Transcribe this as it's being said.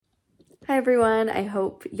Hi everyone, I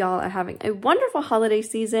hope y'all are having a wonderful holiday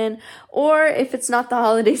season, or if it's not the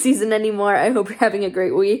holiday season anymore, I hope you're having a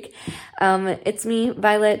great week. It's me,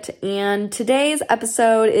 Violet, and today's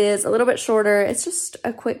episode is a little bit shorter. It's just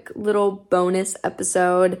a quick little bonus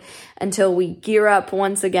episode until we gear up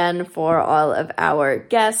once again for all of our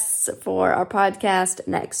guests for our podcast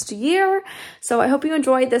next year. So I hope you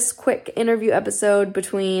enjoyed this quick interview episode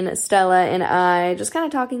between Stella and I, just kind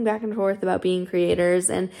of talking back and forth about being creators,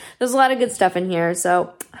 and there's a lot of good stuff in here,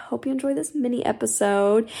 so I hope you enjoy this mini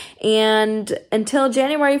episode. And until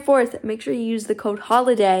January 4th, make sure you use the code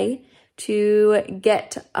HOLIDAY to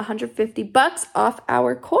get $150 off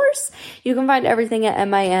our course. You can find everything at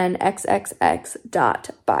minxxx.bio.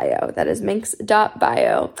 That is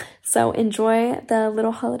minxxx.bio. So enjoy the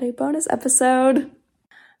little holiday bonus episode.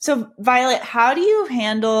 So, Violet, how do you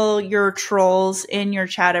handle your trolls in your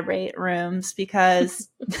Chatterbait rooms? Because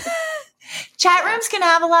chat rooms can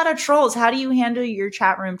have a lot of trolls. How do you handle your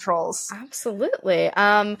chat room trolls? Absolutely.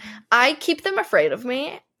 I keep them afraid of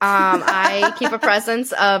me. I keep a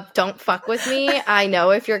presence of don't fuck with me. I know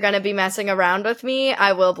if you're going to be messing around with me,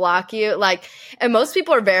 I will block you. And most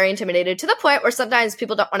people are very intimidated to the point where sometimes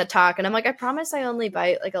people don't want to talk. And I'm like, I promise I only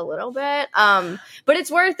bite a little bit. But it's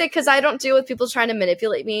worth it because I don't deal with people trying to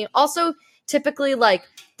manipulate me. Also, typically,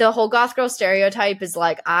 the whole goth girl stereotype is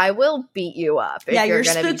I will beat you up. If you're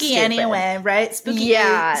gonna spooky be stupid. Anyway, right? Spooky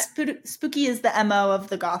is the MO of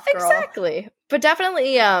the goth girl. Exactly. But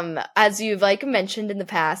definitely, as you've mentioned in the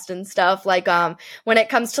past and stuff, when it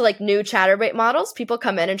comes to new Chatterbait models, people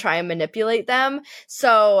come in and try and manipulate them.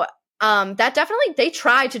 So that definitely, they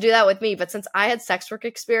tried to do that with me, but since I had sex work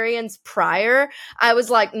experience prior, I was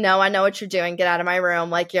like, no, I know what you're doing. Get out of my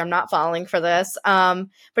room. I'm not falling for this. But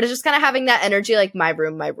it's just kind of having that energy, my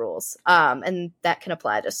room, my rules. And that can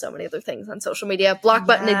apply to so many other things on social media. Block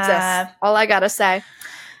button exists. All I gotta say.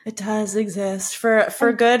 It does exist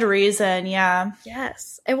for good reason, yeah.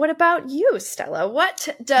 Yes. And what about you, Stella?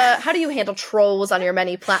 How do you handle trolls on your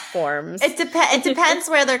many platforms? It depends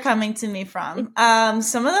where they're coming to me from.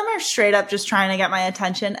 Some of them are straight up just trying to get my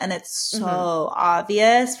attention, and it's so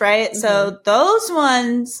obvious, right? Mm-hmm. So those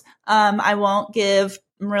ones, I won't give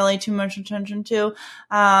really too much attention to,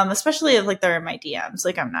 especially if they're in my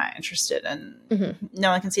DMs. I'm not interested, and no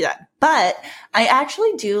one can see that. But I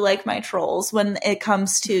actually do like my trolls when it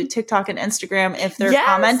comes to TikTok and Instagram if they're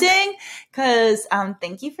commenting, because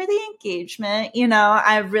thank you for the engagement.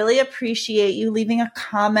 I really appreciate you leaving a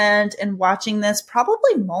comment and watching this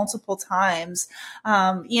probably multiple times.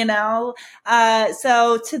 So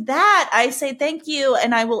to that, I say thank you,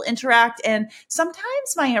 and I will interact. And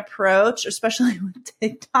sometimes my approach, especially with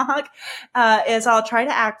TikTok, is I'll try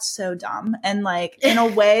to act so dumb and in a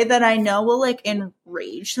way that I know will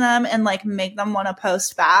enrage them and make them want to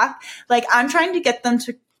post back. I'm trying to get them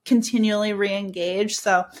to continually re-engage.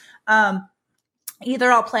 So,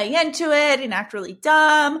 either I'll play into it and act really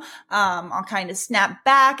dumb. I'll kind of snap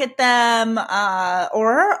back at them.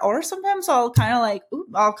 Or sometimes I'll kind of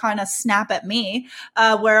I'll kind of snap at me,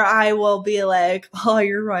 where I will be like, oh,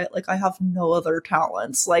 you're right. I have no other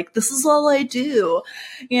talents. This is all I do,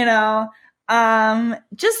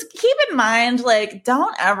 just keep in mind,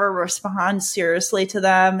 don't ever respond seriously to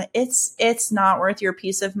them. It's not worth your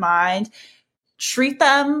peace of mind. Treat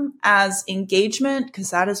them as engagement, because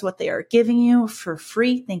that is what they are giving you for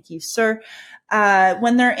free. Thank you, sir.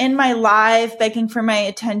 When they're in my live begging for my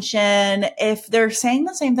attention, if they're saying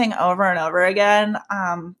the same thing over and over again,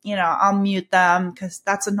 I'll mute them, because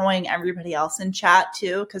that's annoying everybody else in chat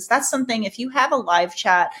too. Because that's something, if you have a live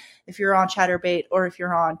chat, if you're on Chatterbait or if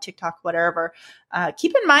you're on TikTok, whatever,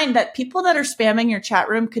 keep in mind that people that are spamming your chat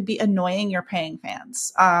room could be annoying your paying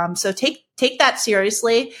fans. So take that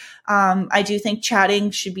seriously. I do think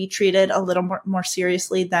chatting should be treated a little more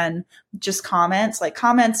seriously than just comments.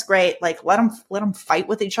 Comments, great. let them fight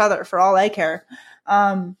with each other for all I care.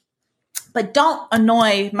 But don't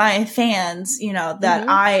annoy my fans, that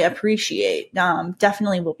I appreciate.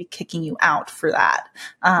 Definitely will be kicking you out for that.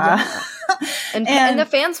 And the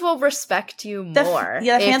fans will respect you more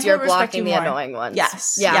if you're blocking the annoying ones.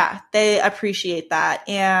 Yes. Yeah. They appreciate that.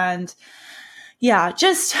 And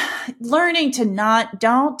just learning to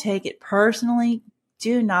don't take it personally.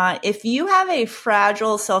 Do not. If you have a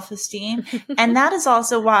fragile self-esteem, and that is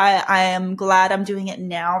also why I am glad I'm doing it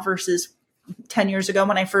now versus 10 years ago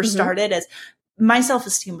when I first started, is my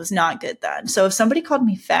self-esteem was not good then. So if somebody called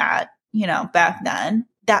me fat, back then,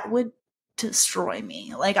 that would destroy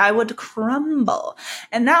me. I would crumble.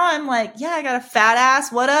 And now I'm I got a fat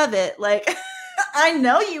ass. What of it? I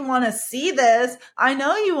know you want to see this.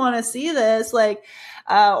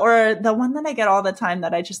 Or the one that I get all the time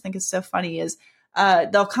that I just think is so funny is,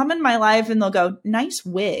 they'll come in my live and they'll go, nice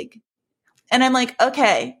wig. And I'm like,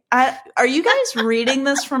 okay, are you guys reading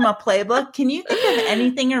this from a playbook? Can you think of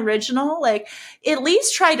anything original? Like, at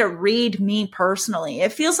least try to read me personally.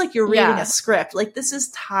 It feels like you're reading a script. Like, this is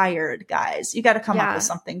tired, guys. You got to come up with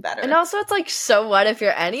something better. And also, it's like, so what if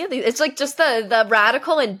you're any of these? It's like just the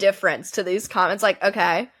radical indifference to these comments. Like,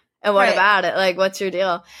 okay, and what about it? Like, what's your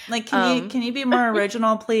deal? Like, can you be more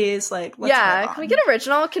original, please? Like, let's can we get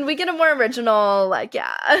original? Can we get a more original? Like,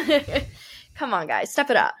 come on, guys,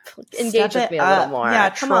 step it up. Engage with me a little more.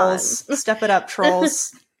 Yeah, come trolls. On. Step it up,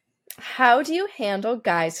 trolls. How do you handle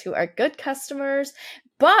guys who are good customers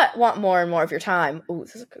but want more and more of your time? Ooh,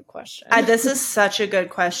 this is a good question. This is such a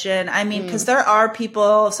good question. I mean, because there are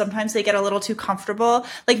people, sometimes they get a little too comfortable.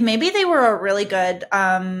 Like, maybe they were a really good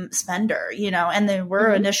spender, and they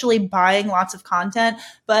were initially buying lots of content,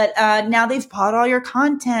 but now they've bought all your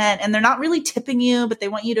content and they're not really tipping you, but they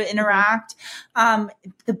want you to interact.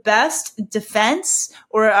 The best defense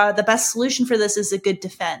or the best solution for this is a good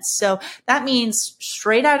defense. So that means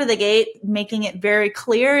straight out of the gate, making it very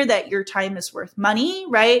clear that your time is worth money,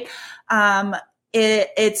 right?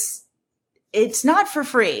 It's not for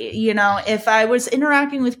free. If I was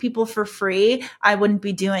interacting with people for free, I wouldn't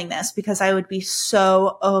be doing this because I would be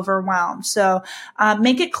so overwhelmed. So,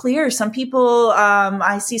 make it clear. Some people,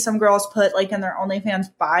 I see some girls put like in their OnlyFans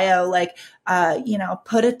bio, like,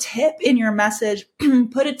 put a tip in your message,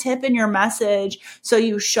 put a tip in your message. So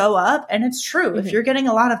you show up, and it's true. If you're getting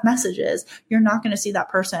a lot of messages, you're not going to see that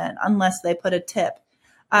person unless they put a tip.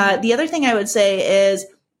 The other thing I would say is,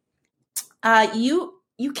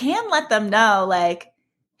 you can let them know, like,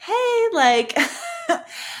 hey, like,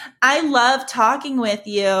 I love talking with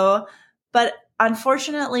you, but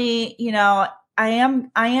unfortunately, I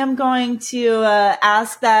am going to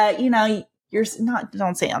ask that, you're not,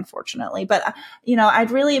 don't say unfortunately, but,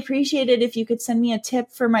 I'd really appreciate it if you could send me a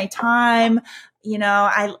tip for my time.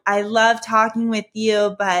 I love talking with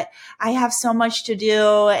you, but I have so much to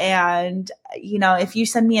do. And, if you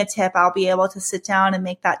send me a tip, I'll be able to sit down and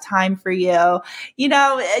make that time for you.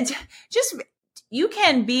 You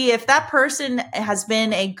can be, if that person has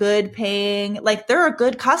been a good paying, like they're a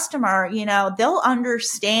good customer, they'll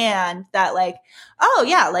understand that, like, oh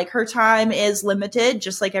yeah, like her time is limited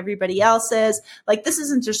just like everybody else's. Like, this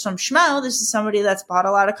isn't just some schmo. This is somebody that's bought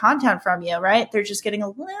a lot of content from you, right? They're just getting a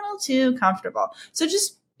little too comfortable. So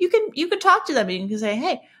just, you can talk to them and you can say,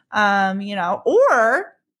 hey,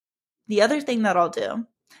 or the other thing that I'll do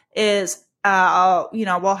is, we'll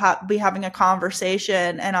be having a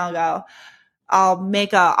conversation and I'll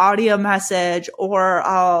make a audio message or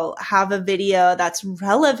I'll have a video that's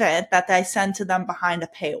relevant that I send to them behind a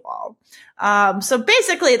paywall. So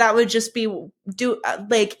basically that would just be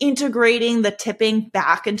integrating the tipping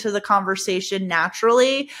back into the conversation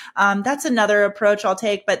naturally. That's another approach I'll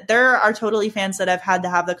take, but there are totally fans that I've had to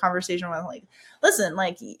have the conversation with, like, listen,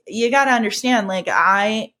 like, you got to understand, like,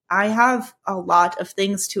 I have a lot of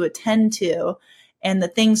things to attend to. And the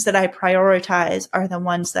things that I prioritize are the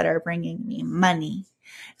ones that are bringing me money.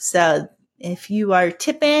 So if you are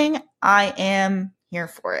tipping, I am here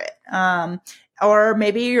for it. Or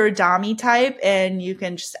maybe you're a dommy type and you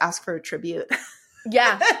can just ask for a tribute.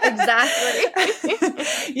 Yeah, exactly.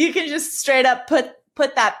 You can just straight up put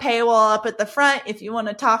that paywall up at the front if you want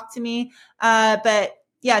to talk to me. But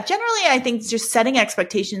yeah, generally, I think just setting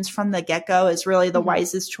expectations from the get-go is really the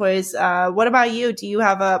wisest choice. What about you? Do you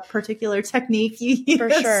have a particular technique you use?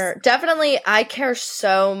 For sure. Definitely, I care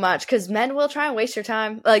so much because men will try and waste your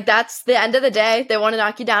time. Like, that's the end of the day. They want to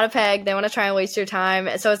knock you down a peg. They want to try and waste your time.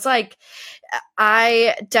 So it's like,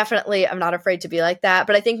 I definitely am not afraid to be like that.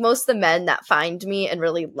 But I think most of the men that find me and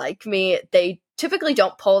really like me, they typically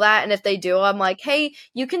don't pull that. And if they do, I'm like, hey,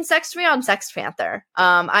 you can sext me on Sex Panther.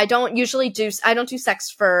 I don't do sex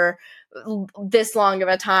for this long of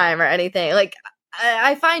a time or anything. Like,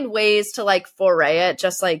 I find ways to like foray it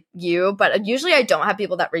just like you, but usually I don't have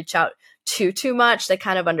people that reach out too much. They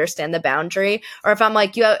kind of understand the boundary. Or if I'm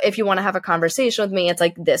like, if you want to have a conversation with me, it's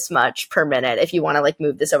like this much per minute. If you want to like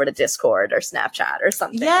move this over to Discord or Snapchat or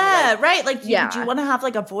something. Yeah, like, right. Like, do you want to have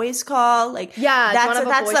like a voice call? Like, that's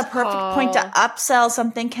the perfect point to upsell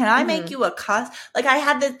something. Can I make you a like, I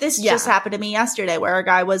had this just happened to me yesterday where a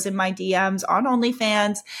guy was in my DMs on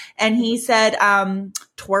OnlyFans and he said,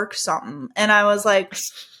 twerk something. And I was like,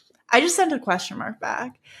 I just sent a question mark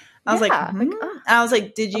back. I was I was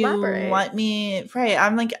like, did you want me? Right.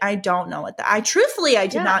 I'm like, I don't know what that. I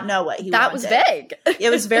did not know what he wanted. That was vague.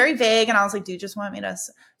 It was very vague. And I was like, do you just want me to?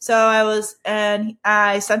 So and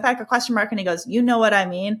I sent back a question mark and he goes, you know what I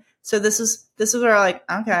mean? So this is where I'm like,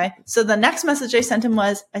 okay. So the next message I sent him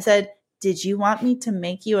was, I said, did you want me to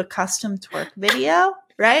make you a custom twerk video?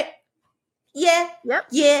 Right? Yeah. Yep.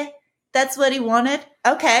 Yeah. That's what he wanted.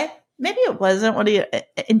 Okay. Maybe it wasn't what he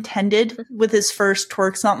intended with his first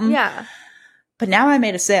twerk something. Yeah. But now I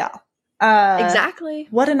made a sale. Exactly.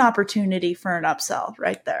 What an opportunity for an upsell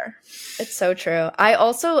right there. It's so true. I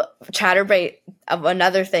also chatterbait of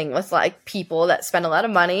another thing with like people that spend a lot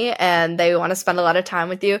of money and they want to spend a lot of time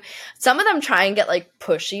with you. Some of them try and get like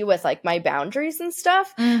pushy with like my boundaries and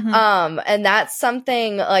stuff. Mm-hmm. And that's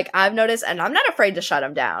something like I've noticed, and I'm not afraid to shut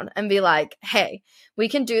them down and be like, hey, we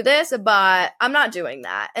can do this, but I'm not doing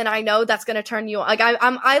that. And I know that's going to turn you on. Like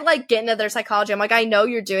I like get into their psychology. I'm like, I know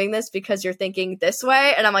you're doing this because you're thinking this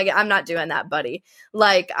way. And I'm like, I'm not doing that, buddy.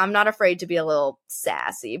 Like, I'm not afraid to be a little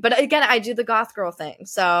sassy. But again, I do the goth girl thing.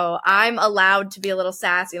 So I'm allowed to be a little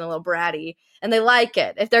sassy and a little bratty. And they like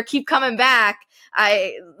it. If they keep coming back,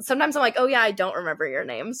 sometimes I'm like, oh yeah, I don't remember your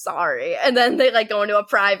name. Sorry. And then they like go into a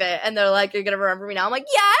private and they're like, you're going to remember me now. I'm like,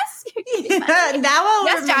 yes. Now I'll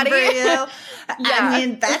yes, remember Daddy. you. Yeah. I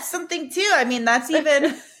mean, that's something too. I mean, that's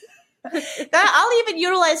even I'll even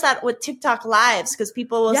utilize that with TikTok lives because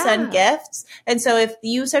people will send gifts. And so if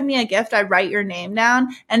you send me a gift, I write your name down,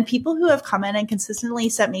 and people who have come in and consistently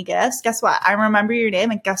sent me gifts, guess what? I remember your name,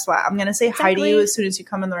 and guess what? I'm going to say hi to you as soon as you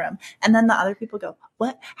come in the room. And then the other people go,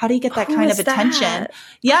 what? How do you get that kind of attention?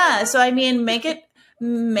 Yeah. So I mean, make it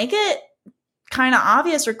kind of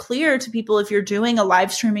obvious or clear to people. If you're doing a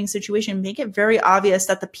live streaming situation, make it very obvious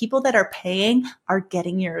that the people that are paying are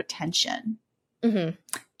getting your attention. Mm-hmm.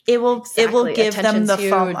 It will give them the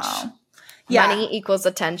huge. FOMO. Yeah. Money equals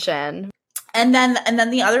attention. And then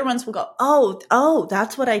the other ones will go, oh,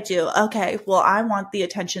 that's what I do. Okay, well, I want the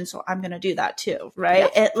attention, so I'm going to do that too, right?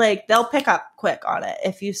 Yeah. It like they'll pick up quick on it.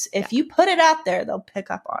 If you put it out there, they'll pick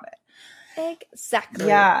up on it. Exactly.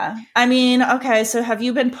 Yeah. I mean, okay, so have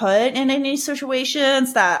you been put in any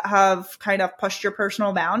situations that have kind of pushed your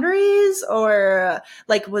personal boundaries, or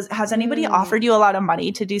like has anybody offered you a lot of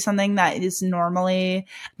money to do something that is normally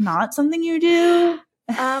not something you do?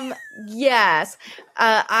 Yes.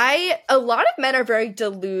 A lot of men are very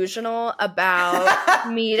delusional about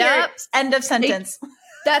meetups. End of sentence.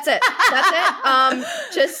 That's it.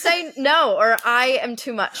 Just say no, or I am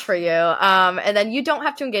too much for you. And then you don't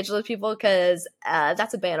have to engage with people because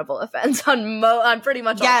that's a bannable offense on pretty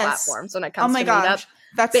much all platforms when it comes to meetup.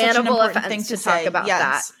 That's bannable such an important offense thing to talk say. about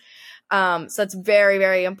that. So it's very,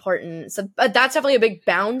 very important. So that's definitely a big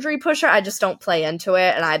boundary pusher. I just don't play into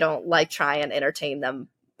it, and I don't like try and entertain them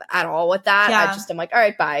at all with that. Yeah. I'm like, all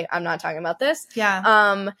right, bye. I'm not talking about this.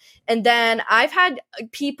 Yeah. And then I've had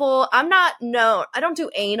people, I don't do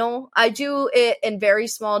anal. I do it in very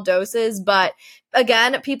small doses, but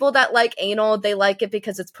again, people that like anal, they like it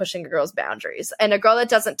because it's pushing a girl's boundaries. And a girl that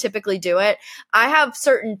doesn't typically do it, I have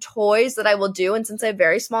certain toys that I will do. And since I have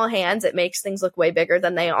very small hands, it makes things look way bigger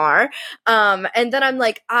than they are. And then I'm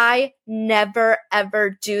like, I never,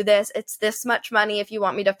 ever do this. It's this much money if you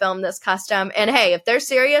want me to film this custom. And hey, if they're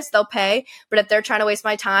serious, they'll pay. But if they're trying to waste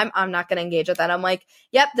my time, I'm not going to engage with that. I'm like,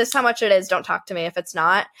 yep, this is how much it is. Don't talk to me if it's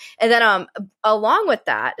not. And then along with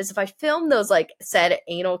that is if I film those like said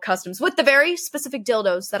anal customs with the very specific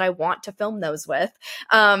dildos that I want to film those with,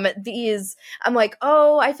 I'm like,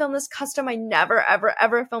 oh, I filmed this custom. I never, ever,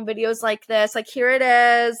 ever film videos like this. Like, here it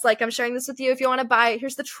is. Like, I'm sharing this with you if you want to buy it.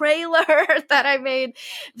 Here's the trailer that I made.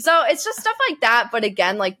 So it's just stuff like that. But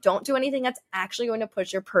again, like, don't do anything that's actually going to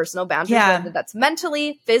push your personal boundaries, whether that's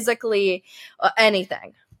mentally, physically,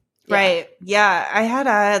 anything. Right.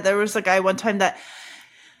 Yeah. There was a guy one time that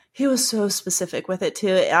he was so specific with it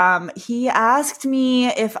too. He asked me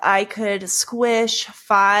if I could squish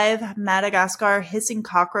 5 Madagascar hissing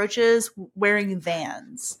cockroaches wearing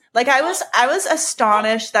Vans. Like I was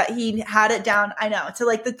astonished that he had it down. I know, to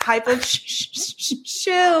like the type of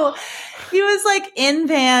shoe. He was like in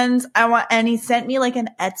Vans. And he sent me like an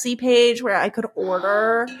Etsy page where I could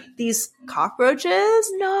order these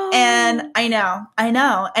cockroaches. No. And I know.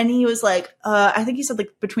 And he was like, I think he said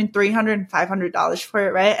like between $300 and $500 for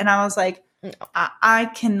it, right? And I was like, no.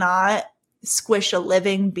 I cannot squish a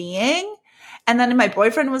living being. And then my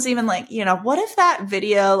boyfriend was even like, what if that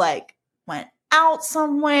video like went out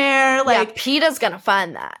somewhere? Like PETA's gonna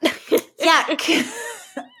find that. Yeah.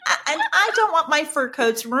 And I don't want my fur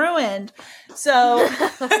coats ruined. So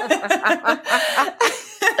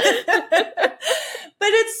but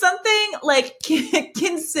it's something like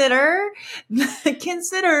consider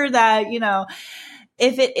that,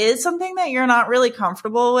 if it is something that you're not really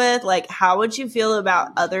comfortable with, like how would you feel about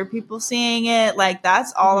other people seeing it? Like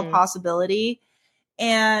that's all a possibility.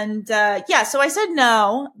 And so I said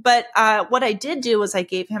no, but what I did do was I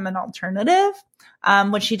gave him an alternative.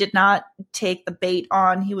 which he did not take the bait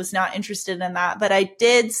on. He was not interested in that. But I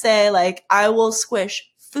did say, like, I will squish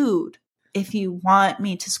food if you want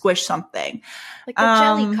me to squish something. Like a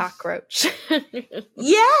jelly cockroach.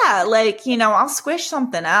 Yeah, like, you know, I'll squish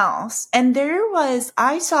something else. And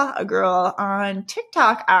I saw a girl on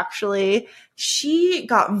TikTok, actually. She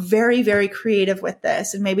got very, very creative with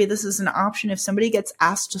this. And maybe this is an option. If somebody gets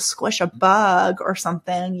asked to squish a bug or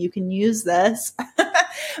something, you can use this.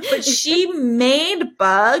 But she made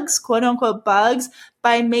bugs, quote unquote bugs,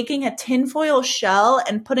 by making a tinfoil shell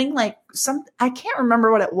and putting like I can't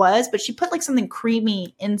remember what it was, but she put like something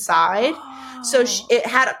creamy inside. Oh. So it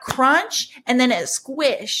had a crunch and then a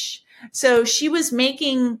squish. So she was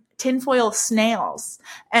making tinfoil snails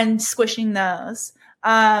and squishing those.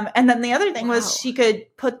 And then the other thing was she could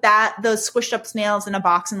put those squished up snails in a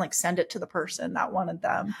box and like send it to the person that wanted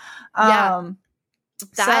them.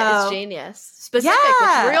 That is genius. Specific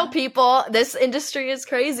with real people. This industry is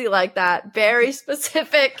crazy like that. Very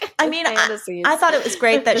specific. I mean, I thought it was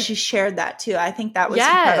great that she shared that too. I think that was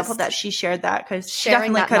incredible that she shared that, because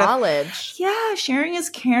sharing that knowledge. Yeah, sharing is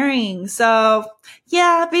caring. So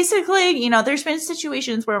yeah, basically, you know, there's been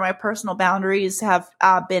situations where my personal boundaries have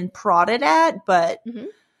been prodded at, but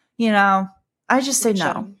you know, I just say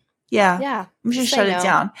no. Yeah. I'm just shut it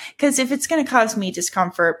down. Because if it's going to cause me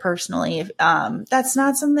discomfort personally, that's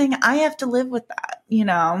not something I have to live with that, you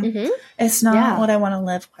know? It's not what I want to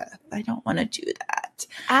live with. I don't want to do that.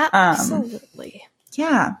 Absolutely.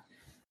 Yeah.